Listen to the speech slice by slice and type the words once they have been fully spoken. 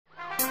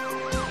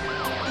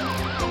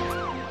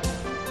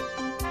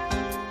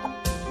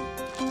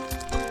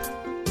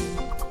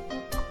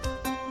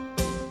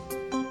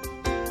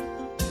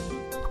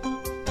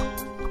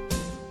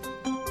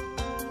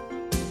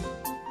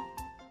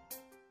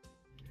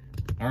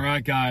All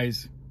right,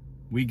 guys,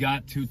 we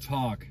got to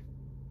talk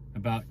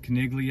about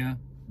Caniglia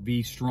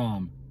V.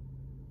 Strom,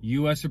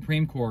 U.S.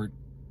 Supreme Court,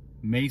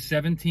 May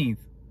 17th,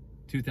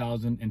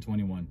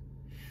 2021.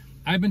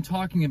 I've been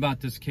talking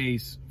about this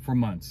case for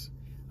months.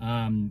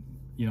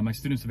 My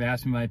students have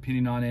asked me my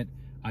opinion on it.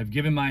 I've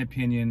given my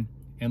opinion,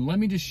 and let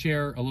me just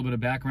share a little bit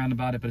of background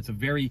about it, but it's a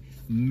very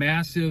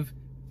massive,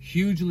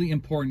 hugely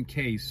important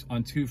case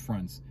on two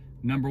fronts.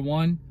 Number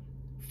one,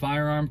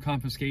 firearm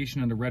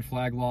confiscation under red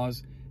flag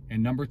laws,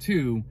 and number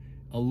two,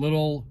 a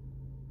little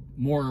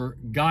more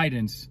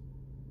guidance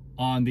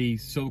on the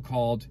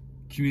so-called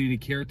community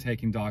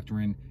caretaking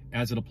doctrine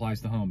as it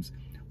applies to homes.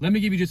 Let me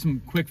give you just some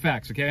quick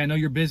facts, okay? I know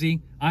you're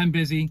busy. I'm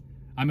busy.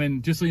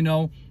 Just so you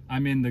know,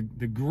 I'm in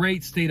the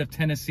great state of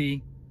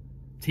Tennessee,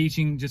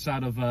 teaching just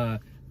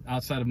outside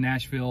of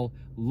Nashville.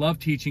 Love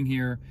teaching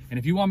here. And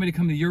if you want me to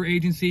come to your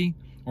agency,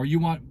 or you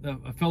want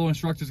a fellow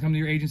instructors to come to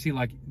your agency,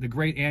 like the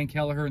great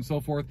Kelleher and so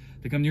forth,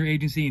 to come to your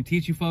agency and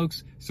teach you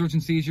folks search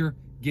and seizure,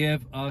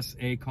 give us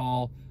a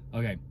call.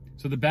 Okay,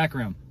 so the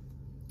background.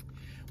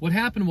 What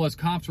happened was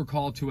cops were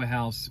called to a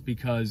house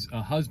because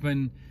a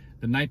husband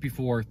the night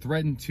before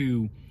threatened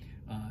to,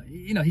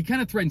 he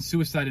kind of threatened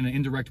suicide in an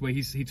indirect way.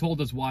 He told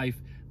his wife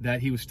that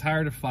he was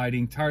tired of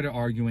fighting, tired of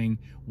arguing.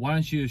 Why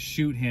don't you just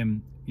shoot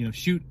him,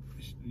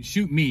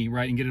 shoot me,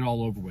 right, and get it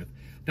all over with.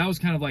 That was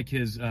kind of like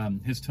his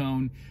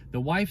tone.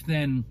 The wife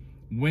then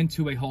went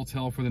to a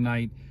hotel for the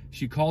night.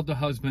 She called the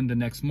husband the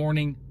next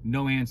morning,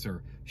 no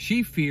answer.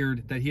 She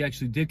feared that he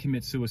actually did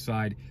commit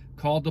suicide,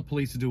 called the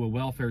police to do a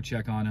welfare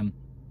check on him.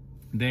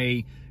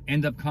 They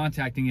end up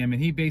contacting him,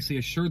 and he basically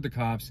assured the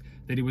cops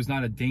that he was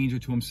not a danger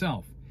to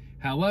himself.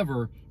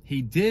 However,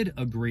 he did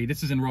agree,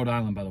 this is in Rhode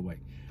Island, by the way,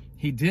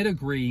 he did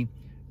agree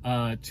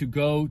to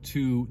go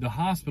to the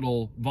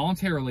hospital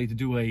voluntarily to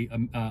do a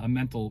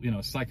mental,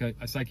 a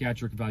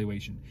psychiatric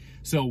evaluation.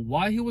 So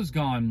while he was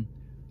gone,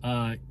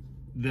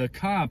 the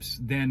cops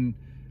then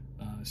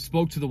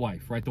spoke to the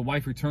wife, right? The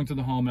wife returned to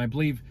the home, and I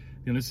believe,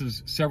 this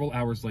is several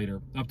hours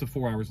later, up to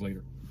 4 hours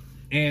later.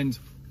 And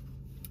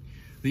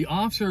the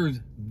officers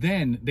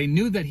then, they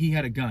knew that he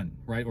had a gun,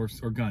 right, or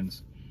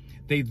guns.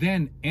 They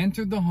then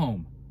entered the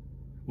home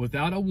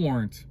without a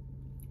warrant,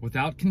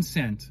 without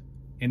consent,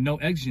 and no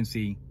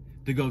exigency,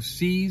 to go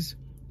seize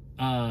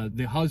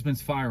the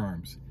husband's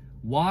firearms.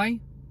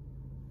 Why?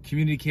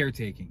 Community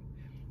caretaking.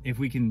 If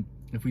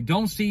we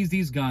don't seize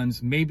these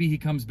guns, maybe he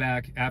comes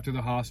back after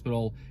the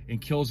hospital and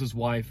kills his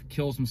wife,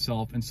 kills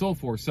himself, and so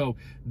forth. So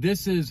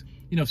this is,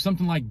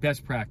 something like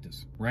best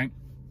practice, right?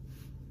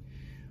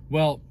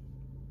 Well,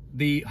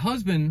 the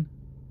husband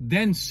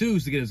then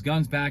sues to get his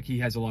guns back. He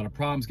has a lot of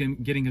problems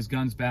getting his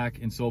guns back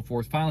and so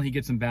forth. Finally, he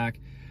gets them back.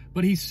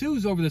 But he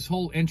sues over this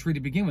whole entry to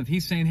begin with.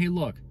 He's saying, hey,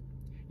 look,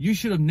 you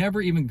should have never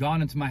even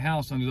gone into my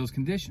house under those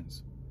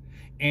conditions.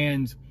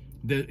 And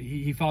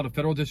he filed a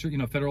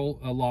federal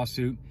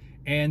lawsuit,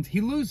 and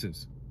he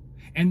loses.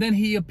 And then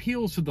he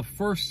appeals to the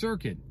First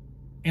Circuit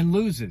and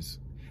loses.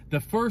 The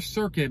First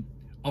Circuit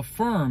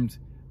affirmed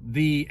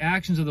the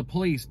actions of the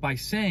police by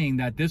saying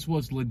that this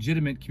was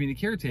legitimate community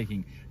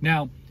caretaking.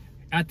 Now,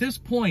 at this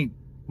point,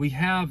 we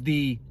have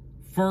the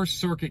First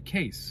Circuit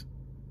case.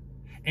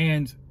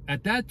 And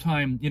at that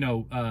time,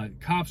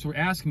 cops were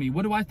asking me,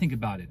 what do I think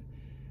about it?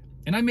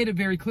 And I made it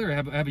very clear. I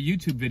have a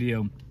YouTube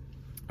video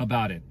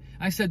about it.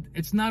 I said,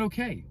 it's not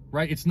okay,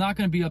 right? It's not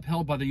going to be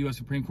upheld by the U.S.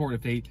 Supreme Court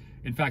if they,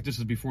 in fact, this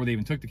was before they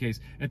even took the case.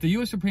 If the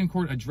U.S. Supreme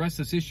Court addressed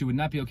this issue, it would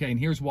not be okay. And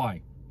here's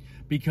why.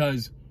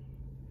 Because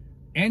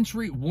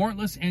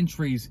warrantless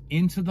entries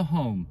into the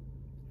home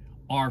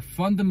are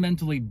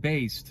fundamentally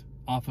based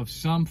off of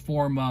some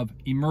form of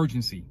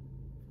emergency,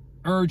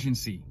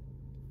 urgency,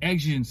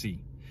 exigency,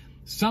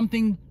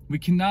 something we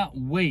cannot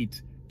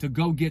wait to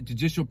go get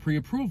judicial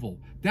pre-approval.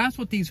 That's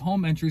what these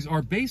home entries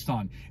are based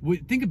on.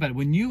 Think about it.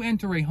 When you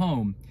enter a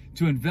home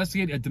to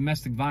investigate a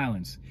domestic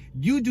violence,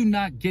 you do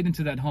not get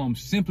into that home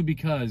simply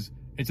because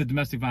it's a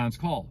domestic violence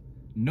call.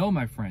 No,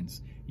 my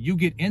friends. You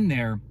get in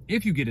there,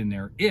 if you get in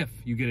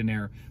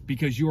there,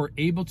 because you are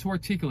able to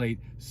articulate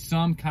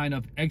some kind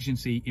of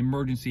exigency,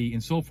 emergency,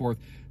 and so forth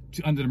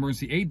under the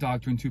emergency aid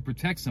doctrine to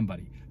protect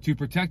somebody, to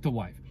protect the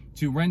wife,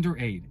 to render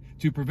aid,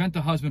 to prevent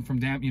the husband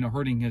from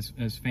hurting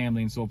his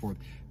family and so forth,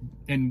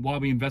 and while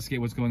we investigate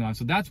what's going on.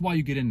 So that's why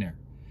you get in there.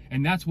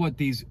 And that's what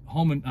these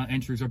home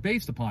entries are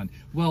based upon.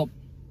 Well,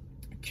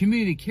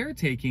 community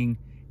caretaking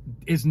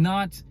is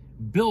not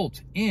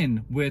built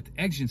in with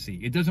exigency.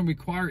 It doesn't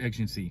require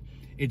exigency.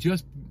 It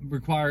just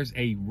requires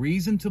a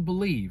reason to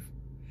believe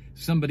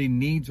somebody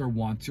needs or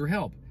wants your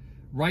help,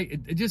 right?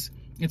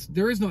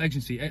 There is no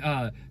exigency.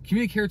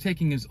 Community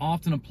caretaking is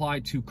often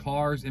applied to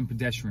cars and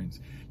pedestrians.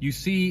 You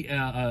see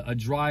a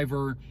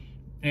driver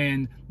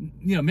and,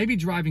 maybe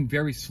driving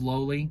very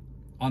slowly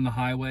on the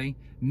highway,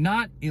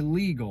 not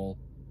illegal,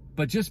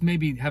 but just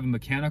maybe have a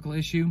mechanical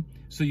issue.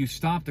 So you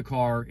stop the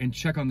car and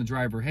check on the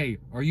driver. Hey,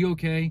 are you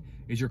okay?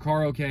 Is your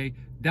car okay?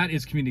 That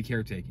is community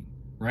caretaking,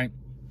 right?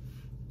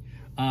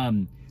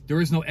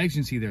 There is no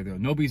exigency there, though.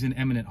 Nobody's in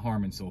imminent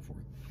harm and so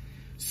forth.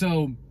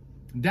 So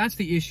that's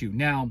the issue.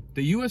 Now,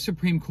 the U.S.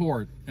 Supreme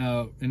Court,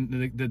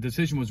 and the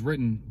decision was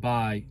written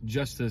by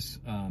Justice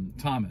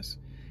Thomas,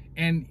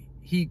 and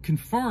he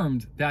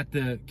confirmed that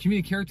the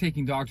community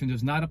caretaking doctrine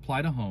does not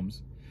apply to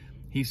homes.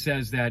 He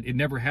says that it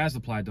never has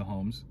applied to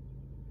homes,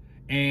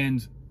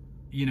 and,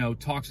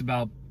 talks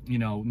about,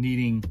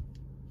 needing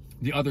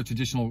the other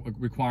traditional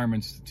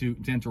requirements to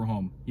enter a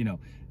home,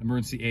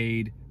 emergency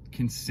aid,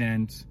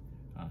 consent,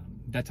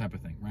 that type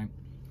of thing, right?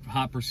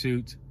 Hot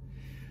pursuit.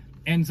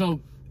 And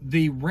so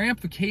the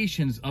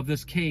ramifications of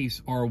this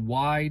case are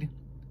wide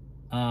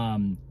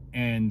and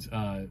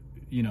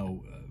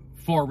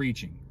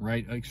far-reaching,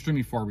 right?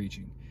 Extremely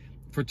far-reaching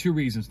for two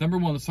reasons. Number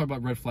one, let's talk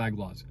about red flag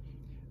laws.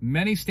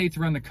 Many states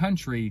around the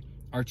country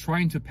are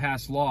trying to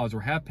pass laws or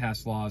have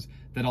passed laws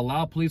that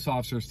allow police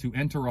officers to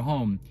enter a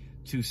home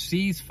to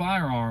seize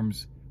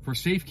firearms for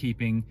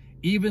safekeeping,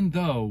 even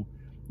though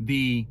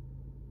the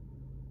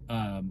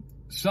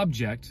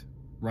subject,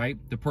 right,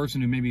 the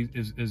person who maybe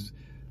is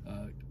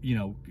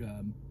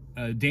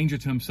a danger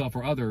to himself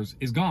or others,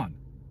 is gone,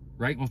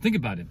 right? Well, think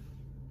about it.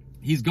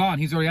 He's gone.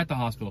 He's already at the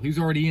hospital. He's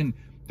already in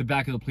the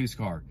back of the police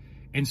car.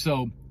 And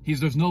so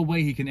there's no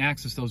way he can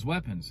access those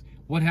weapons.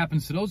 What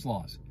happens to those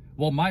laws?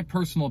 Well, my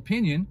personal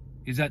opinion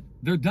is that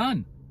they're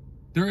done.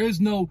 There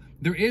is no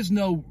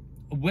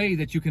way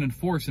that you can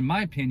enforce, in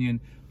my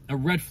opinion, a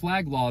red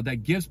flag law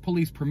that gives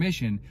police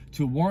permission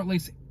to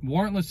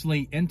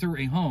warrantlessly enter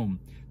a home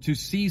to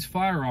seize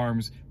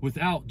firearms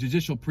without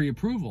judicial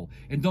pre-approval.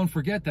 And don't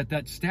forget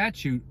that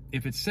statute,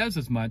 if it says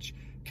as much,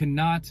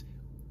 cannot,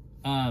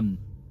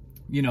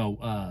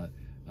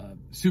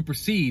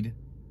 supersede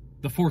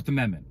the Fourth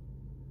Amendment.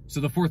 So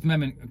the Fourth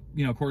Amendment,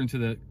 according to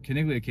the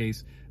Caniglia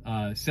case,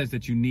 says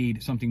that you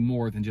need something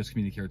more than just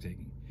community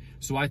caretaking.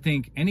 So I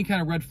think any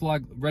kind of red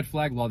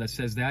flag law that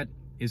says that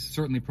is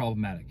certainly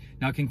problematic.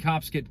 Now, can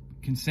cops get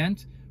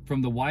consent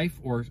from the wife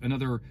or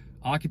another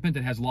occupant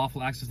that has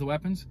lawful access to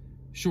weapons?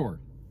 Sure.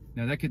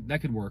 Now that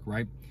could work,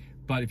 right?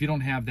 But if you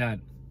don't have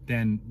that,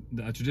 then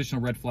a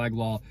traditional red flag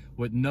law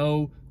with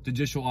no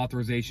judicial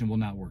authorization will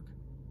not work.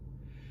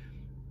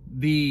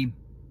 And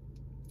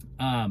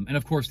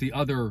of course the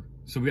other.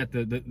 So we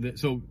got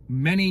so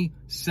many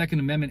Second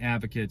Amendment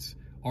advocates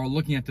are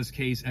looking at this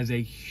case as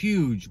a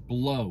huge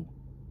blow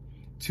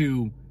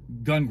to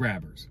gun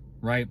grabbers,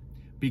 right?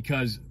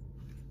 Because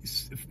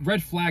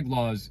red flag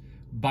laws,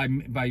 by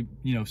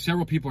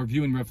several people are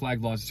viewing red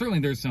flag laws. Certainly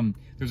there's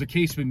a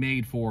case to be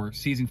made for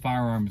seizing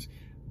firearms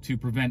to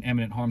prevent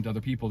imminent harm to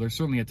other people. There's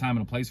certainly a time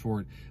and a place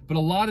for it. But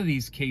a lot of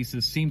these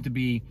cases seem to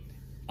be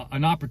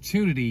an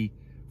opportunity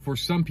for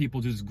some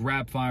people to just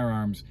grab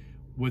firearms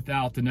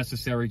without the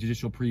necessary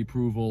judicial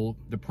pre-approval,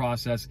 the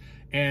process.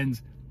 And,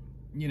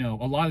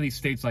 a lot of these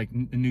states like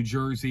New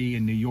Jersey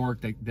and New York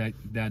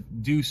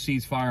that do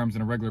seize firearms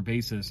on a regular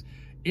basis,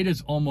 it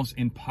is almost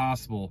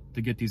impossible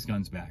to get these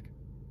guns back,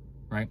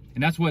 right?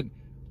 And that's what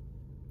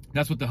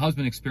the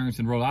husband experienced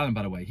in Rhode Island,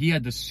 by the way. He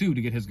had to sue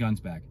to get his guns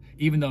back,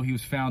 even though he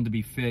was found to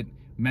be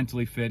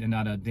mentally fit and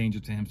not a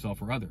danger to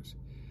himself or others.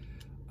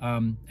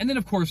 And then,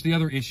 of course, the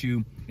other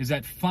issue is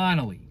that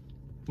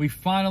we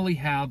finally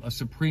have a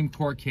Supreme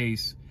Court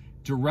case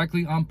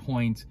directly on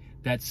point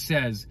that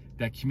says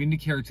that community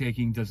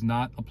caretaking does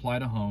not apply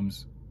to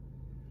homes,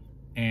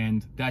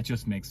 and that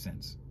just makes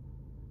sense.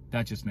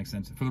 That just makes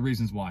sense for the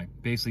reasons why.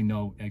 Basically,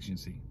 no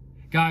exigency.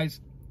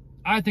 Guys,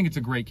 I think it's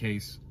a great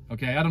case,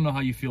 okay? I don't know how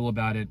you feel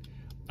about it.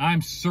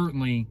 I'm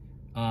certainly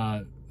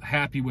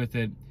happy with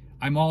it.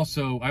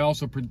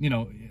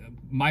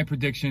 My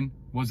prediction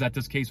was that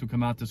this case would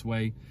come out this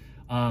way.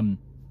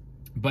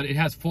 But it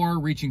has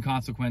far-reaching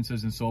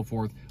consequences and so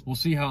forth. We'll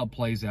see how it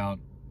plays out.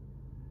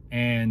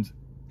 And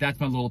that's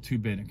my little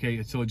two-bit,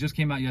 okay? So it just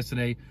came out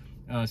yesterday.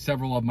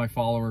 Several of my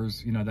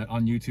followers, that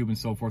on YouTube and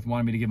so forth,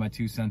 wanted me to give my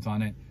 2 cents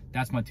on it.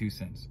 That's my 2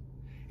 cents.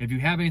 If you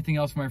have anything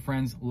else, my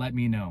friends, let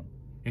me know.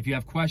 If you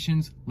have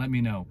questions, let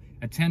me know.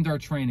 Attend our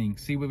training.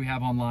 See what we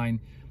have online.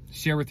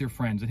 Share with your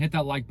friends. And hit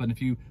that like button.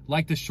 If you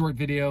like this short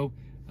video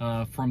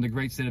from the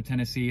great state of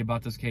Tennessee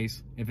about this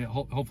case, if it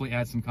hopefully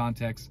adds some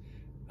context,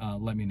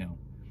 let me know.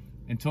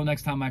 Until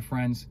next time, my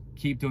friends,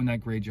 keep doing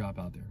that great job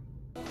out there.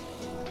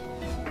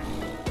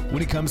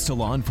 When it comes to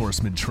law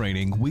enforcement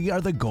training, we are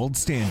the gold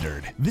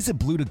standard. Visit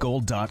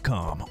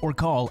bluetogold.com or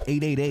call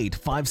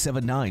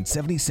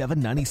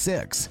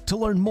 888-579-7796 to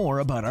learn more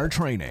about our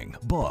training,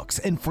 books,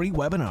 and free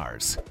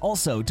webinars.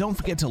 Also, don't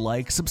forget to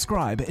like,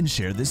 subscribe, and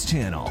share this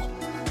channel.